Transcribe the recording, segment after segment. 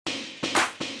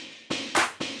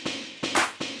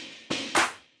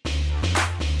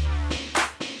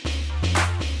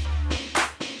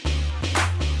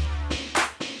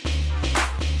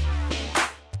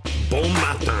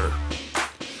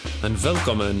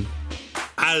Willkommen.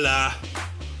 À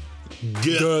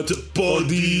Gurt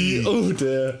Poddy. Oh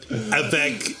dear.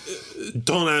 Avec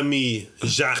ton ami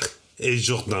Jacques et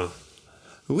Jourdain.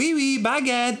 Oui, oui,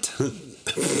 baguette. I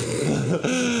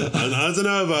don't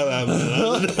know about that,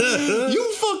 man.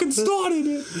 You fucking started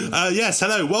it. Yes,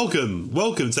 hello, welcome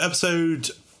to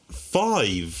episode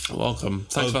 5. Welcome.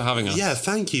 Thanks for having us. Yeah,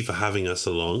 thank you for having us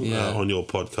along on your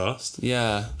podcast.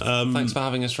 Yeah. Thanks for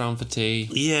having us round for tea.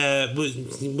 Yeah,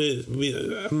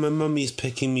 my mummy's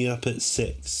picking me up at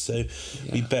 6, so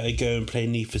we better go and play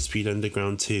Need for Speed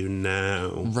Underground 2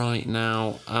 now. Right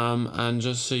now. And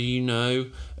just so you know,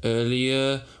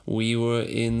 earlier we were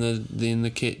in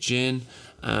the kitchen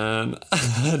and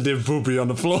I did poopy on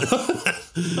the floor.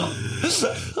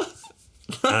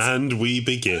 And we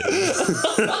begin.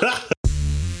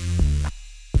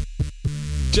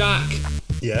 Jack.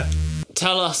 Yeah?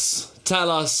 Tell us,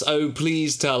 oh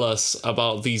please tell us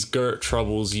about these Gurt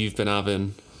troubles you've been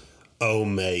having. Oh,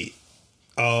 mate.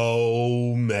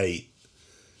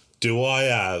 Do I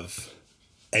have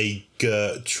a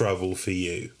Gurt trouble for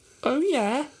you? Oh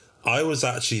yeah? I was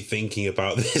actually thinking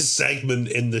about this segment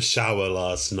in the shower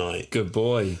last night. Good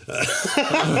boy. And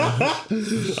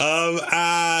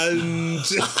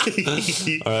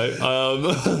Alright,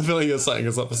 I feel like you're setting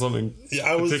us up for something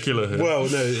particular here. Well,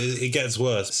 no, it gets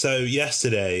worse. So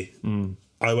yesterday,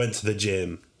 I went to the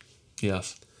gym.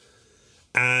 Yes.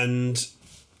 And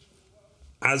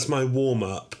as my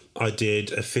warm-up, I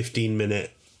did a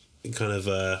 15-minute kind of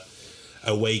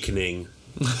awakening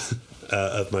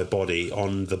of my body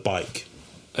on the bike.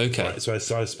 Okay. Right, so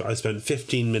I spent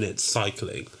 15 minutes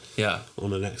cycling. Yeah.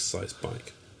 On an exercise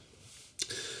bike.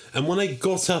 And when I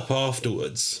got up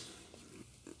afterwards,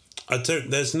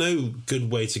 there's no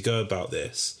good way to go about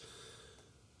this,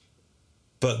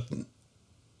 but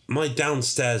my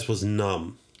downstairs was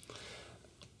numb.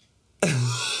 All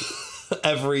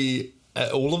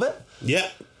of it? Yeah.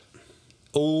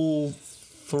 All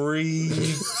 3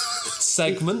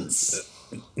 segments?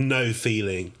 No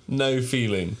feeling. No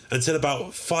feeling. Until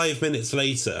about 5 minutes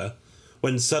later,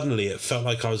 when suddenly it felt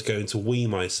like I was going to wee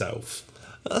myself.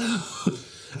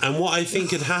 And what I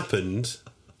think had happened,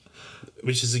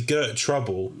 which is a Gurt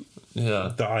trouble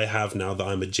that I have now that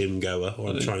I'm a gym goer, or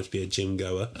I'm trying to be a gym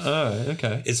goer. Oh,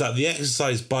 okay. Is that the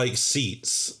exercise bike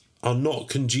seats are not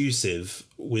conducive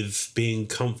with being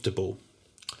comfortable.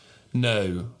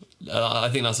 No. I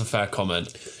think that's a fair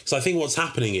comment. So I think what's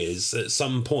happening is, at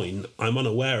some point, I'm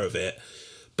unaware of it,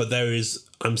 but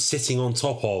I'm sitting on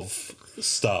top of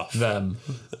stuff. They down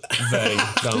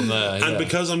there. And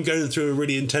because I'm going through a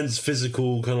really intense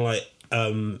physical kind of like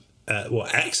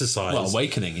exercise. Well,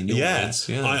 awakening in your words.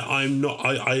 Yeah.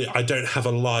 I don't have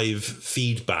a live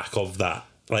feedback of that.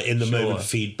 Like in the moment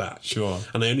feedback. Sure.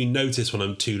 And I only notice when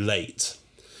I'm too late.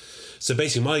 So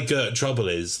basically my Gurt trouble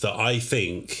is that I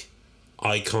think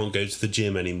I can't go to the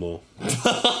gym anymore.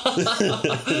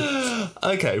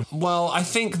 Okay. Well, I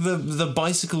think the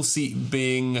bicycle seat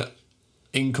being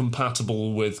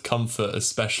incompatible with comfort,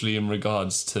 especially in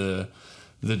regards to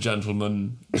the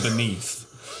gentleman beneath.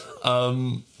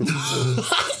 I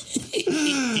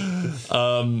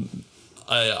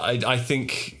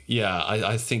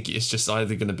think it's just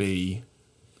either going to be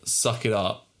suck it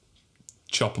up,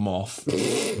 chop them off,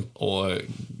 or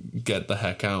get the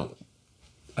heck out.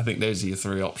 I think those are your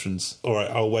 3 options. All right,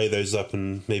 I'll weigh those up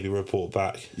and maybe report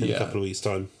back in a couple of weeks'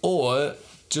 time. Or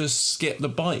just skip the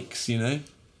bikes, you know?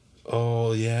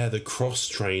 Oh yeah, the cross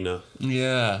trainer.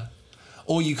 Yeah.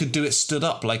 Or you could do it stood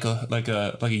up like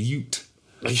a ute.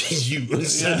 You Be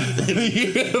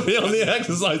on the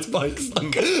exercise bikes.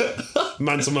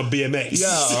 Man's on my BMX.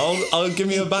 Yeah, I'll give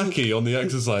me a backy on the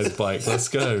exercise bike. Let's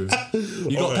go.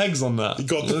 You got pegs on that? You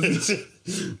got pegs.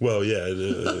 Well, yeah.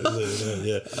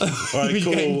 All right,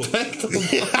 cool.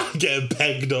 Getting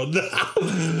pegged on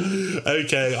that.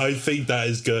 Okay, I think that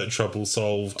is Gurt trouble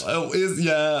solved. Oh, is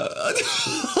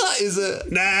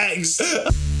it? Next.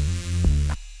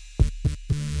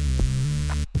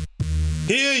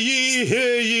 Hear ye,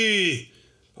 hear ye.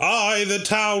 I, the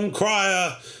town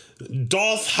crier,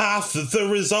 doth hath the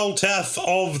resulteth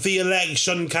of the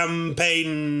election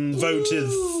campaign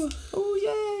voteth. Oh,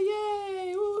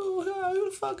 yay.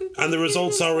 Ooh, fucking and the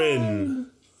results are in.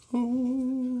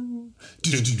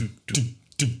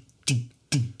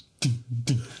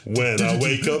 When I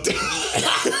wake up.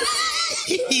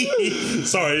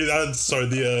 sorry.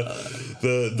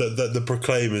 The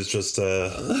proclaim is just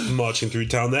marching through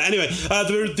town there. Anyway,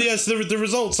 the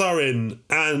results are in,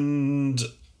 and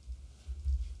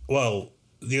well,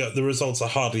 the results are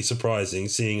hardly surprising,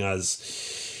 seeing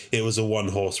as it was a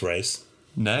 1-horse race.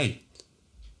 Nay.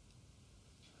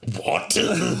 What?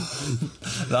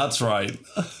 That's right.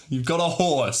 You've got a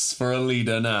horse for a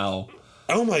leader now.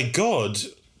 Oh my god.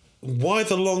 Why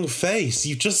the long face?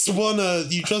 You just won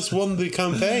the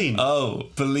campaign. Oh,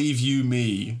 believe you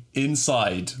me,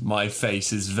 inside my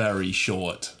face is very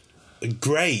short.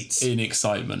 Great. In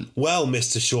excitement. Well,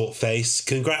 Mr. Shortface,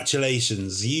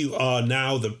 congratulations. You are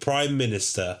now the Prime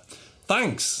Minister.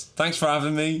 Thanks for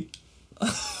having me.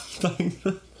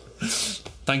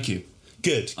 Thank you.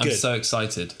 Good. I'm so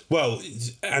excited. Well,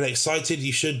 and excited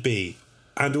you should be.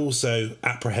 And also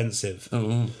apprehensive.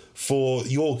 For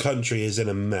your country is in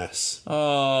a mess. The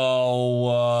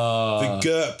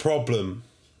Gurt problem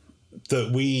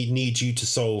that we need you to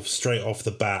solve straight off the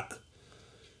bat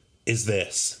is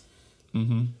this.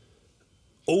 Mm-hmm.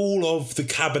 All of the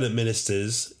cabinet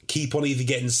ministers keep on either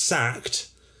getting sacked,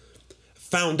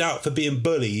 found out for being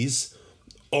bullies,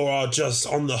 or are just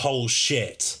on the whole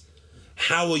shit.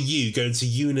 How are you going to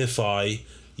unify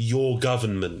your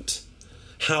government?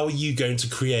 How are you going to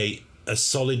create a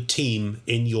solid team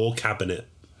in your cabinet?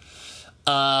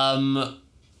 That's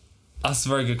a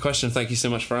very good question. Thank you so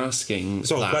much for asking. It's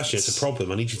not a question, it's a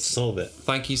problem. I need you to solve it.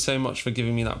 Thank you so much for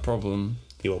giving me that problem.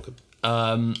 You're welcome.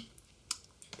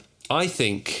 I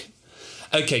think...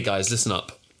 Okay, guys, listen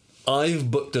up. I've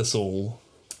booked us all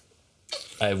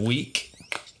a week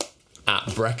at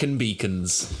Breckon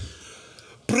Beacons.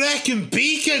 Breckon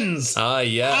Beacons!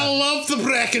 Yeah. I love the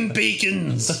Breckon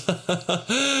Beacons!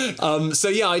 So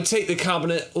yeah, I take the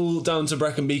cabinet all down to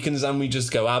Breckon Beacons and we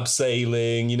just go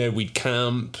abseiling, you know, we'd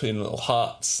camp in little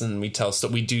huts and we'd tell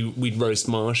stuff, we'd roast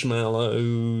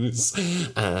marshmallows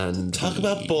and... Talk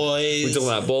about boys. We'd talk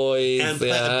about boys. And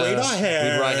braid our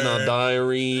hair. We'd write in our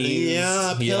diaries.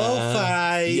 Yeah, pillow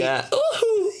fight. Yeah.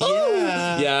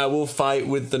 Yeah, we'll fight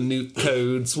with the nuke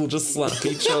codes. We'll just slap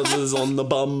each other's on the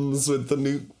bums with the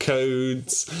nuke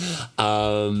codes.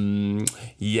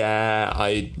 Yeah.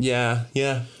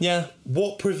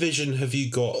 What provision have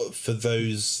you got for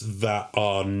those that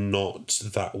are not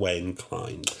that way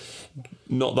inclined?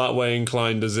 Not that way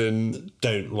inclined as in...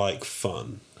 Don't like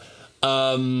fun.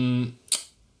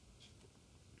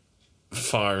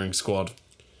 Firing squad.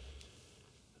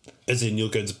 As in, you're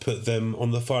going to put them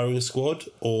on the firing squad,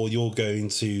 or you're going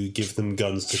to give them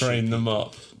guns to train them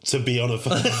up to be on a.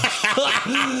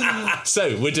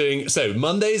 So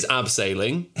Monday's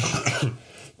abseiling.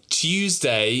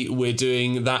 Tuesday we're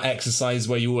doing that exercise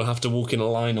where you will have to walk in a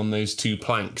line on those two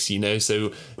planks, you know.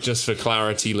 So just for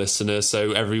clarity, listeners,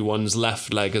 so everyone's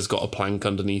left leg has got a plank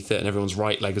underneath it, and everyone's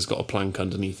right leg has got a plank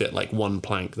underneath it. Like one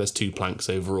plank, there's two planks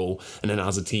overall, and then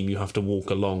as a team you have to walk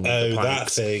along. Oh, the that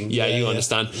thing. Yeah, you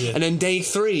understand. Yeah. And then day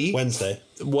 3,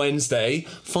 Wednesday,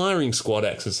 firing squad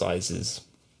exercises.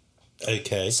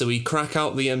 Okay. So we crack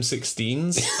out the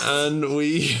M16s and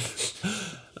we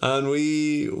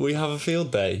have a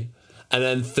field day. And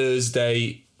then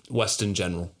Thursday, Western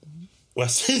General.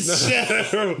 Western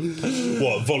General?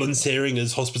 What, volunteering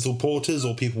as hospital porters,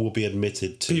 or people will be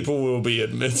admitted to? People will be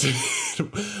admitted.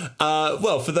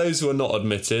 Well, for those who are not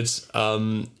admitted,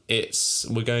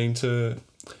 we're going to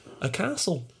a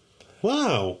castle.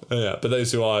 Wow. Yeah, but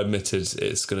those who are admitted,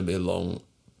 it's going to be a long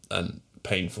and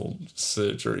painful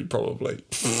surgery, probably,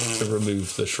 to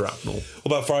remove the shrapnel. What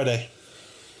about Friday?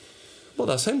 Well,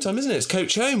 that's home time, isn't it? It's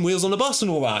coach home, wheels on the bus and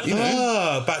all that, you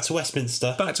know. Back to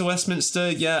Westminster. Back to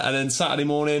Westminster, yeah. And then Saturday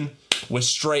morning, we're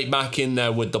straight back in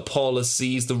there with the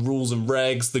policies, the rules and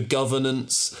regs, the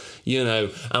governance, you know.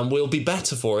 And we'll be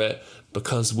better for it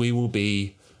because we will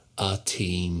be a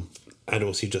team. And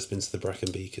also you've just been to the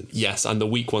Breckon Beacons. Yes, and the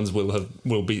weak ones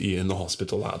will be in the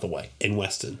hospital out of the way. In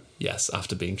Weston. Yes,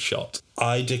 after being shot.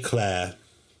 I declare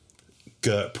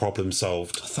Gurt problem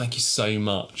solved. Thank you so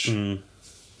much.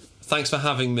 Thanks for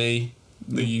having me,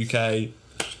 the UK.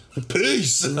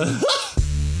 Peace!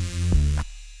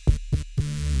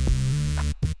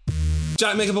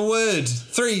 Jack, make up a word.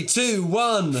 3, 2,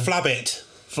 1. Flabbit.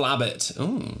 Flabbit.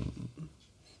 Ooh.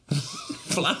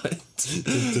 Flabbit.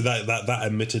 That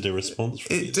emitted a response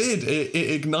from you. It did. It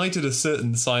ignited a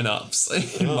certain synapse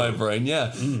in my brain,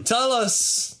 yeah. Tell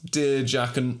us, dear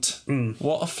Jackant,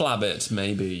 what a flabbit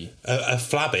may be. A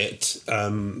flabbit,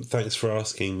 thanks for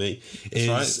asking me. That's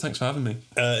right, thanks for having me.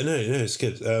 No, it's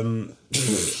good.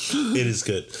 It is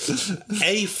good.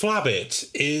 A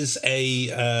flabbit is a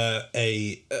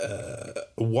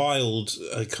wild,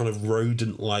 kind of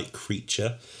rodent-like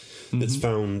creature that's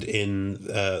found in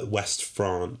West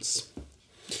France.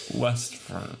 West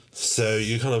France. So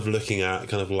you're kind of looking at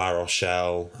kind of La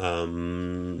Rochelle,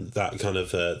 that kind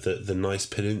of the nice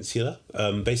peninsula,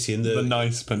 basically in the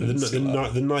nice peninsula,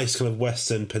 the nice kind of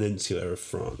western peninsula of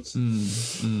France.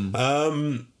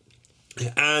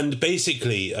 And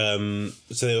basically,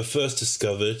 so they were first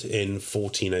discovered in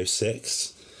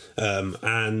 1406,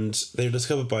 and they were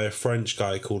discovered by a French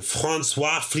guy called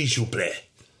Francois Frijoublet.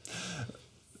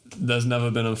 There's never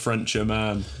been a Frencher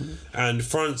man. And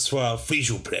Francois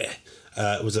Frijoublet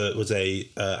was a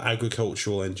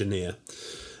agricultural engineer,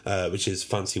 which is a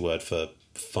fancy word for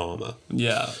farmer.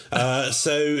 Yeah.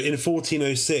 So in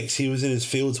 1406, he was in his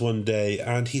fields one day,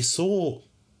 and he saw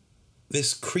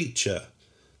this creature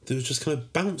that was just kind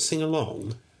of bouncing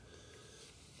along,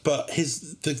 but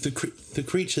the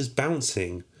creature's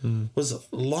bouncing was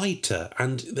lighter,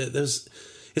 and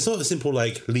it's not a simple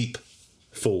like leap,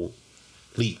 fall.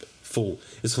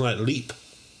 It's kind of like leap,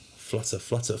 flutter,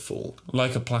 fall,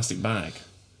 Like a plastic bag.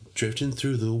 drifting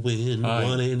through the wind,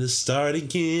 wanting to start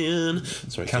again.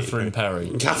 Sorry, Catherine Perry.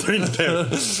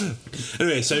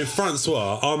 Anyway, so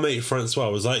our mate Francois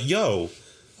was like, "Yo,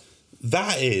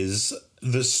 that is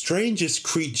the strangest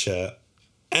creature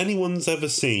anyone's ever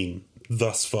seen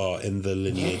thus far in the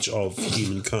lineage of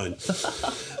humankind."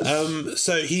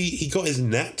 So he got his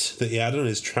net that he had on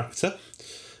his tractor,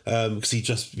 because he'd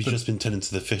just been tending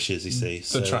to the fishes, you see.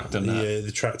 The tractor net. Yeah,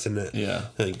 the tractor net. Yeah.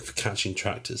 I think for catching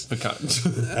tractors.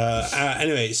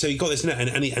 Anyway, so he got this net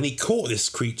and he caught this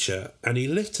creature, and he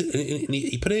lifted and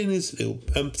he put it in his little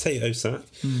potato sack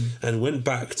and went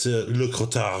back to le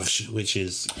cottage, which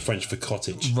is French for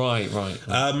cottage. Right.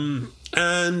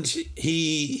 And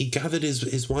he gathered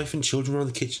his wife and children around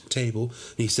the kitchen table,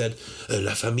 and he said,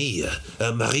 "La famille,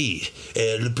 Marie,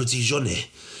 le petit jaunet.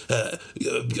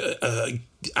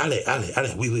 Allez,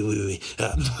 oui.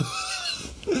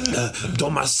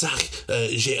 Dans ma sac,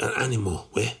 j'ai un animal,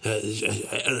 oui,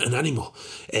 un animal.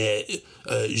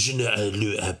 Je ne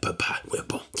le peux pas, oui,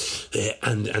 bon."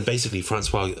 And basically,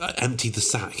 Francois emptied the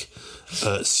sack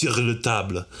sur la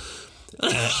table.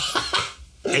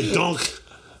 Et donc,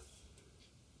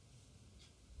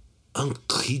 un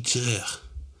creature,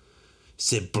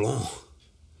 c'est blanc,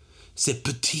 c'est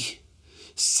petit,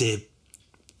 c'est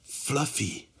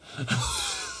fluffy.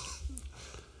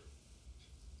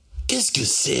 "Qu'est-ce que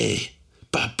c'est,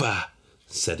 papa?"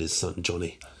 said his son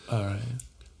Johnny. all right.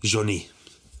 "Johnny,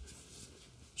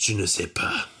 je ne sais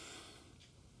pas.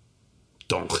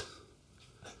 Donc,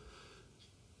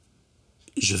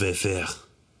 je vais faire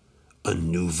un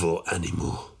nouveau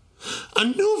animal."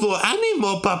 "Un nouveau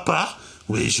animal, papa?"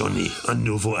 "Oui, Johnny, un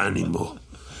nouveau animal."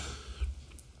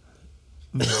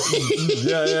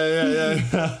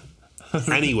 Yeah.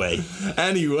 Anyway.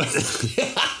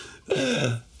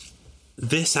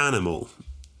 This animal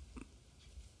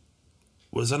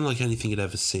was unlike anything he'd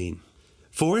ever seen.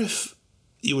 For if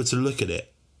you were to look at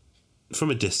it from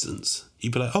a distance,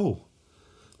 you'd be like, "Oh,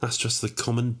 that's just the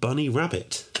common bunny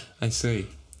rabbit." I see.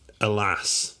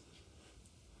 Alas.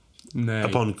 No. I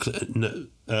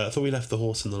thought we left the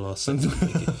horse in the last sentence.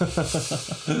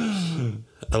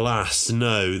 Alas,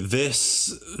 no.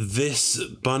 This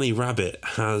bunny rabbit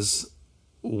has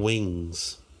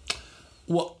wings.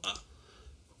 What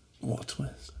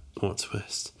twist? What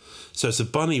twist? So it's a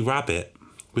bunny rabbit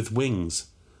with wings,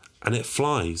 and it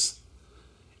flies.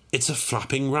 It's a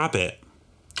flapping rabbit,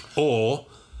 or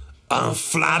un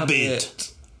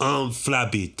flabbit.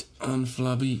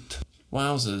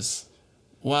 Wowzers.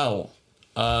 Well,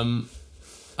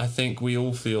 I think we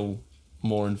all feel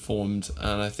more informed,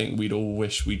 and I think we'd all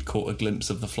wish we'd caught a glimpse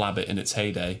of the flabbit in its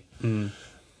heyday.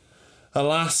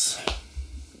 Alas,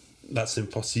 that's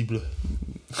impossible.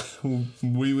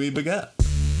 we baguette.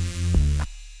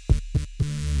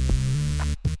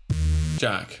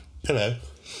 Jack. Hello.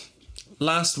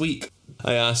 Last week,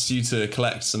 I asked you to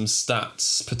collect some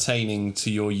stats pertaining to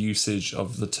your usage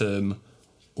of the term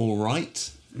 "all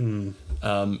right" in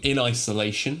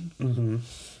isolation.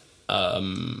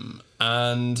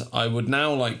 And I would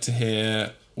now like to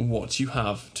hear what you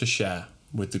have to share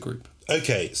with the group.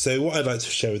 Okay, so what I'd like to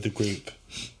share with the group,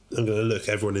 I'm going to look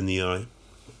everyone in the eye.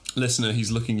 Listener,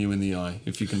 he's looking you in the eye,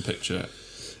 if you can picture it.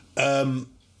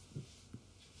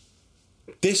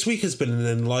 This week has been an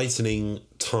enlightening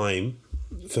time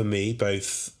for me,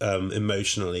 both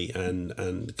emotionally and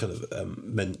kind of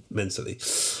mentally.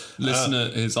 Listener,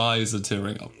 his eyes are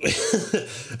tearing up.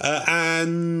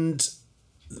 And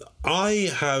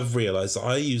I have realised that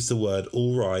I use the word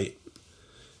 "all right"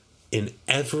 in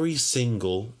every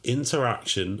single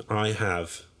interaction I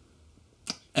have.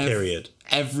 Period.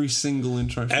 Every single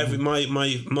interaction.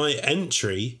 My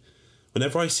entry,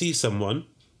 whenever I see someone,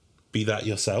 be that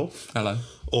yourself, hello,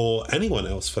 or anyone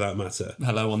else for that matter,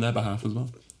 hello on their behalf as well.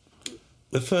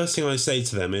 The first thing I say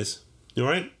to them is, "You all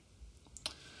right?"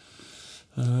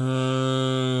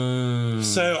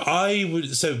 So I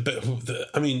would. So, but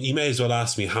I mean, you may as well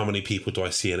ask me how many people do I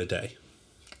see in a day.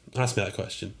 Ask me that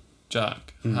question.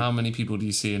 Jack, how many people do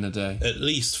you see in a day? At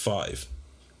least 5.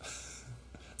 Is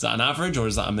that an average or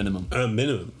is that a minimum?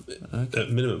 Minimum. Okay.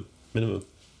 Minimum.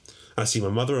 I see my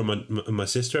mother and my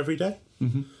sister every day.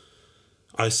 Mm-hmm.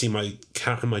 I see my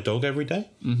cat and my dog every day.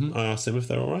 Mm-hmm. I ask them if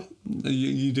they're all right.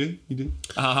 You do?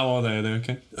 How are they? Are they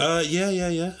okay?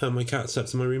 Yeah. My cat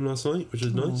slept in my room last night, which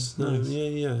was nice. Nice.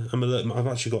 Yeah. I've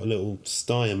actually got a little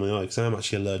sty in my eye because I'm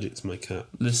actually allergic to my cat.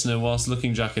 Listener, whilst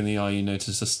looking Jack in the eye, you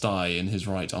notice a sty in his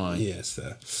right eye. Yes,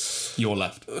 there. Your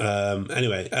left.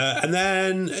 Anyway, and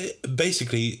then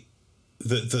basically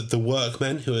the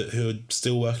workmen who are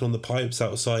still working on the pipes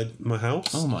outside my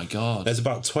house. Oh my god! There's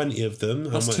about 20 of them.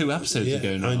 That's 2 episodes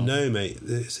ago now. I know, mate.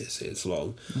 It's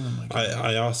long. Oh my god!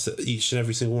 I asked each and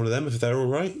every single one of them if they're all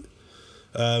right.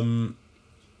 Mr.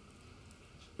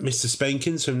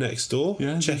 Spankins from next door,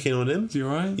 checking on him. Is he all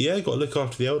right? Yeah, got to look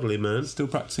after the elderly man. Still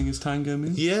practicing his tango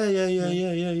moves? Yeah.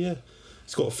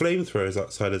 He's got flamethrowers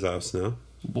outside his house now.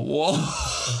 What?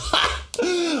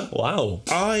 Wow.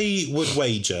 I would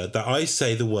wager that I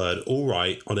say the word all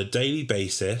right on a daily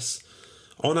basis,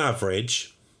 on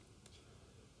average,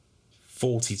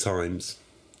 40 times.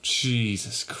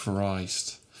 Jesus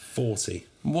Christ. 40.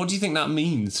 What do you think that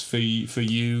means for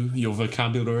you, your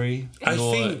vocabulary,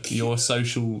 your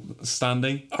social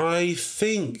standing? I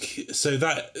think so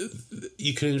that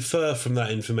you can infer from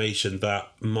that information that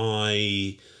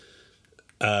my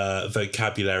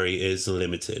vocabulary is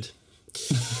limited.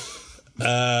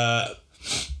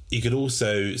 You could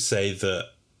also say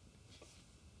that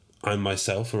I'm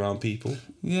myself around people.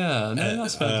 Yeah, no,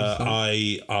 that's fair to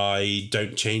say. I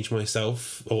don't change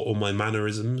myself or my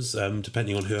mannerisms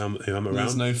depending on who I'm around.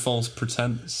 There's no false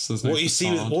pretense. There's no what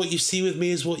you see with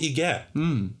me is what you get.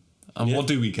 And what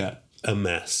do we get? A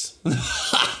mess.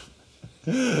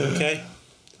 Okay.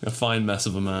 A fine mess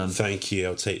of a man. Thank you.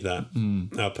 I'll take that.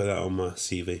 I'll put that on my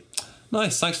CV.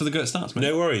 Nice. Thanks for the good stats, mate.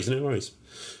 No worries.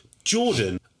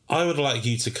 Jordan, I would like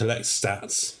you to collect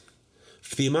stats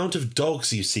for the amount of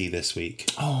dogs you see this week.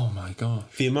 Oh my god.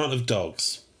 The amount of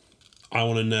dogs. I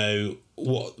want to know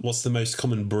what's the most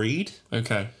common breed.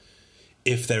 Okay.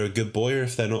 If they're a good boy or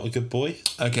if they're not a good boy.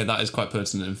 Okay, that is quite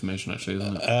pertinent information, actually,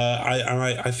 isn't it?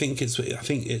 I think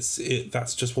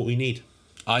that's just what we need.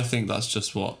 I think that's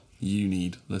just what you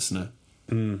need, listener.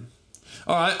 All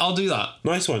right, I'll do that.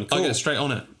 Nice one. Cool. I'll get straight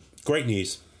on it. Great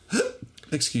news.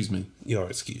 Excuse me. You're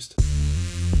excused.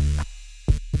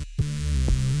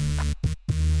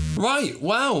 Right.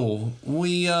 Well,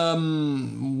 we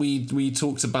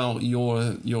talked about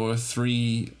your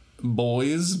 3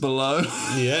 boys below.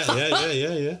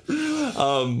 Yeah.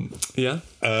 Yeah.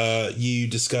 You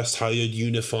discussed how you'd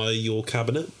unify your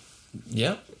cabinet.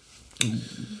 Yeah.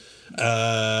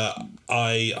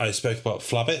 I spoke about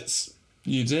flabbits.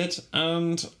 You did,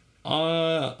 and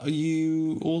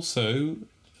you also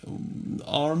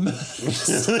are a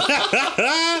mess.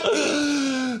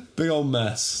 Big old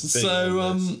mess.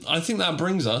 I think that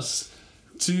brings us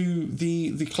to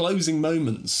the closing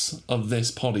moments of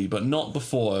this poddy, but not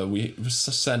before we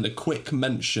send a quick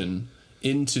mention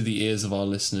into the ears of our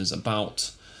listeners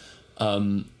about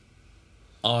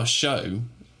our show,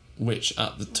 which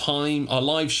at the time, our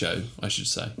live show, I should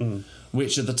say,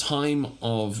 which at the time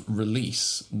of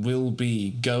release will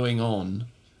be going on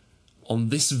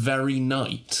this very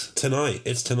night. Tonight.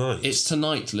 It's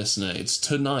tonight, listener. It's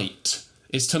tonight.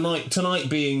 It's tonight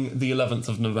being the 11th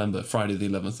of November, Friday the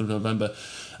 11th of November,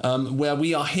 where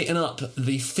we are hitting up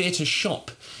the theatre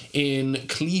shop in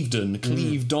Clevedon,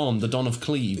 the Don of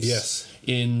Cleves. Yes.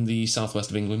 In the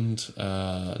southwest of England,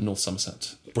 North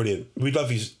Somerset. Brilliant. We'd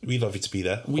love you to be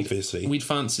there, obviously. We'd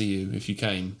fancy you if you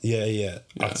came. Yeah.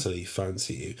 Utterly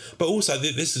fancy you. But also,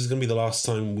 this is going to be the last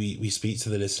time we speak to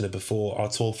the listener before our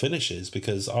tour finishes,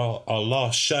 because our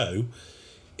last show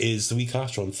is the week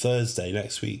after, on Thursday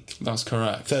next week. That's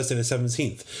correct. Thursday the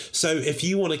 17th. So if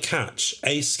you want to catch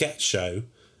a sketch show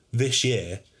this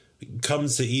year, come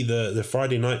to either the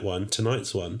Friday night one,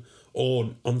 tonight's one,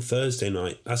 or on Thursday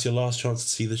night. That's your last chance to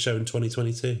see the show in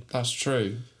 2022. That's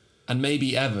true. And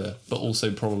maybe ever, but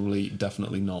also probably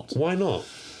definitely not. Why not?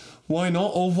 Why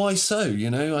not, or why so?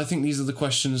 I think these are the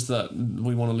questions that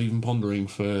we want to leave them pondering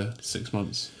for 6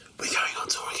 months. We're going on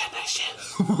tour again next year.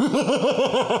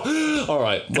 All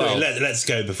right. Well, anyway, let's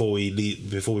go before we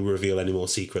reveal any more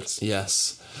secrets.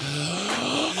 Yes.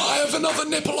 I have another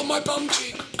nipple on my bum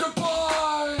cheek.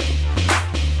 Goodbye.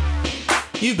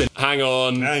 You've been. Hang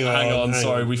on.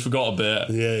 Sorry, we forgot a bit.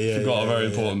 Yeah. Forgot a very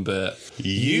important bit.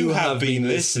 You have been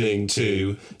listening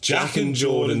to Jack and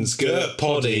Jordan's Gurt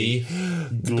Poddy.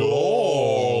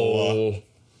 Glawl.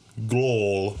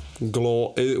 Glawl.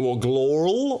 What,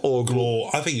 Glawl or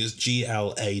Glawl? I think it's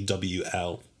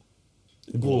GLAWL.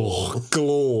 Glawl.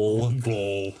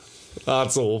 Glawl.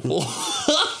 That's awful.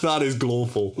 That is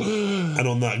glawful. And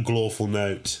on that glawful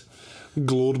note,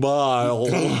 Glawbile.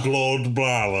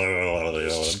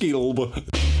 Glawbile.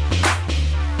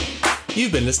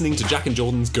 You've been listening to Jack and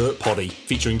Jordan's Gurt Poddy,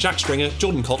 featuring Jack Stringer,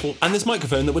 Jordan Cottle, and this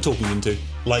microphone that we're talking into.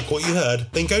 Like what you heard?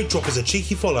 Then go drop us a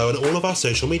cheeky follow on all of our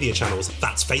social media channels.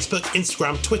 That's Facebook,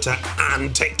 Instagram, Twitter,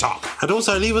 and TikTok. And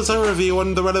also leave us a review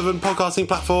on the relevant podcasting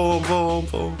platform.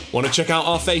 Want to check out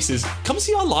our faces? Come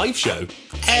see our live show,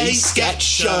 A Sketch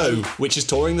Show, which is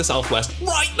touring the Southwest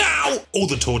right now. All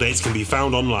the tour dates can be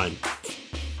found online.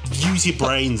 Use your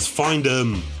brains, find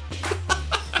them.